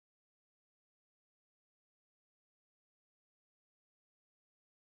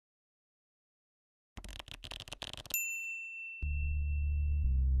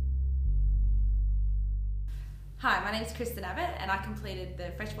Hi, my name is Kristen Abbott and I completed the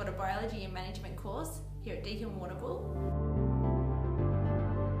Freshwater Biology and Management course here at Deakin Warrnambool.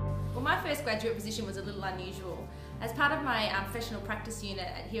 Well, my first graduate position was a little unusual. As part of my professional practice unit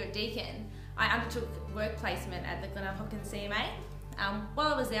here at Deakin, I undertook work placement at the Hopkins CMA.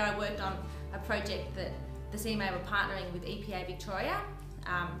 While I was there, I worked on a project that the CMA were partnering with EPA Victoria.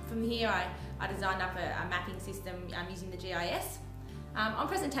 From here, I designed up a mapping system using the GIS. On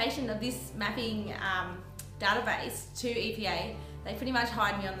presentation of this mapping database to EPA, they pretty much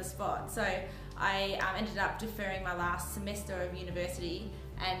hired me on the spot. So I ended up deferring my last semester of university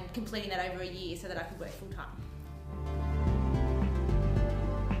and completing that over a year so that I could work full time.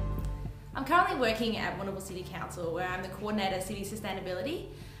 I'm currently working at Warrnambool City Council, where I'm the Coordinator of City Sustainability.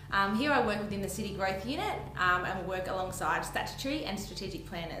 Here I work within the City Growth Unit and will work alongside statutory and strategic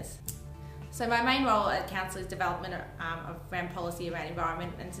planners. So my main role at Council is development of around policy around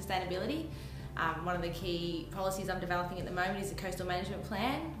environment and sustainability. One of the key policies I'm developing at the moment is the Coastal Management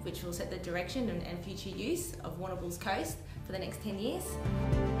Plan, which will set the direction and future use of Warrnambool's coast for the next 10 years.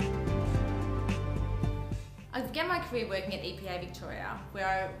 I began my career working at EPA Victoria, where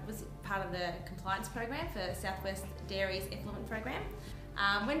I was part of the compliance program for Southwest Dairies Effluent Program.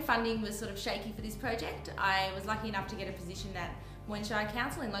 When funding was sort of shaky for this project, I was lucky enough to get a position at Shire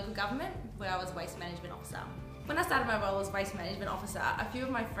Council in local government, where I was Waste Management Officer. When I started my role as Waste Management Officer, a few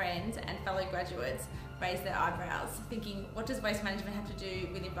of my friends and fellow graduates raised their eyebrows, thinking, what does waste management have to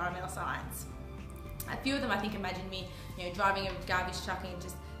do with environmental science? A few of them, I think, imagined me driving a garbage truck and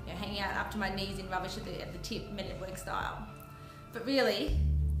just hanging out up to my knees in rubbish at the tip, men at work style. But really,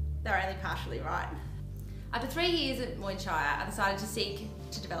 they were only partially right. After 3 years at Shire, I decided to seek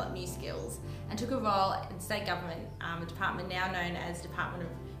to develop new skills and took a role in state government, a department now known as Department of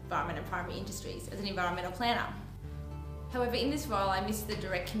Environment and Primary Industries, as an environmental planner. However, in this role I missed the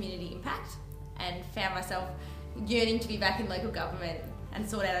direct community impact and found myself yearning to be back in local government and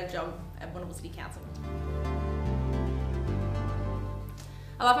sort out a job at Warrnambool City Council.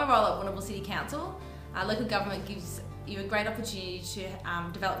 I love my role at Warrnambool City Council. Local government gives you a great opportunity to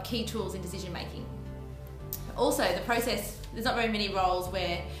develop key tools in decision making. Also, the process, there's not very many roles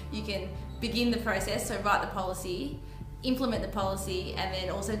where you can begin the process, so write the policy, implement the policy, and then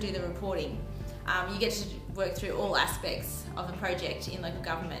also do the reporting. You get to work through all aspects of the project in local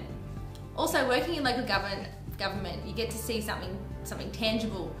government. Also, working in local government, you get to see something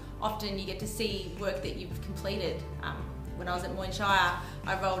tangible. Often you get to see work that you've completed. When I was at Shire,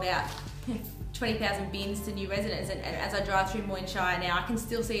 I rolled out 20,000 bins to new residents, and as I drive through Shire now, I can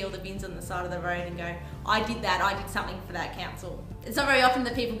still see all the bins on the side of the road and go, I did that, I did something for that council. It's not very often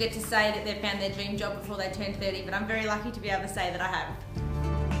that people get to say that they've found their dream job before they turn 30, but I'm very lucky to be able to say that I have.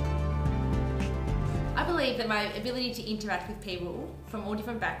 I believe that my ability to interact with people from all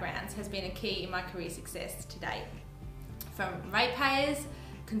different backgrounds has been a key in my career success to date. From ratepayers,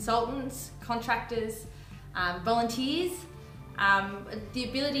 consultants, contractors, volunteers, the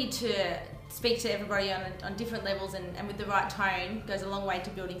ability to speak to everybody on different levels and with the right tone goes a long way to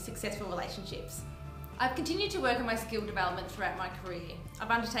building successful relationships. I've continued to work on my skill development throughout my career. I've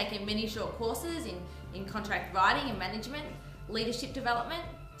undertaken many short courses in contract writing and management, leadership development,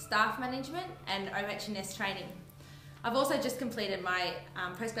 staff management and OH&S training. I've also just completed my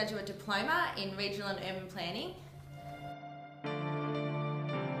postgraduate diploma in regional and urban planning.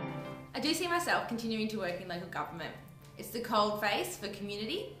 I do see myself continuing to work in local government. It's the cold face for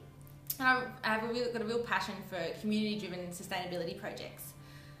community, and I've got a real passion for community-driven sustainability projects.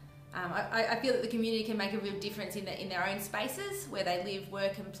 I feel that the community can make a real difference in their own spaces where they live,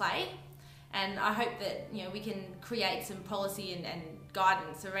 work and play, and I hope that we can create some policy and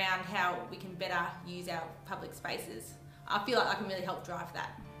guidance around how we can better use our public spaces. I feel like I can really help drive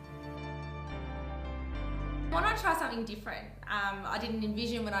that. Why not try something different? I didn't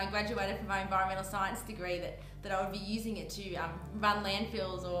envision when I graduated from my environmental science degree that I would be using it to run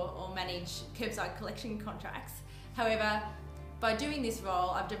landfills or manage curbside collection contracts. However, by doing this role,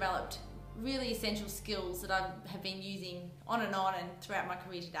 I've developed really essential skills that I have been using on and throughout my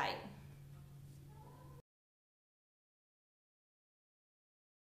career to date.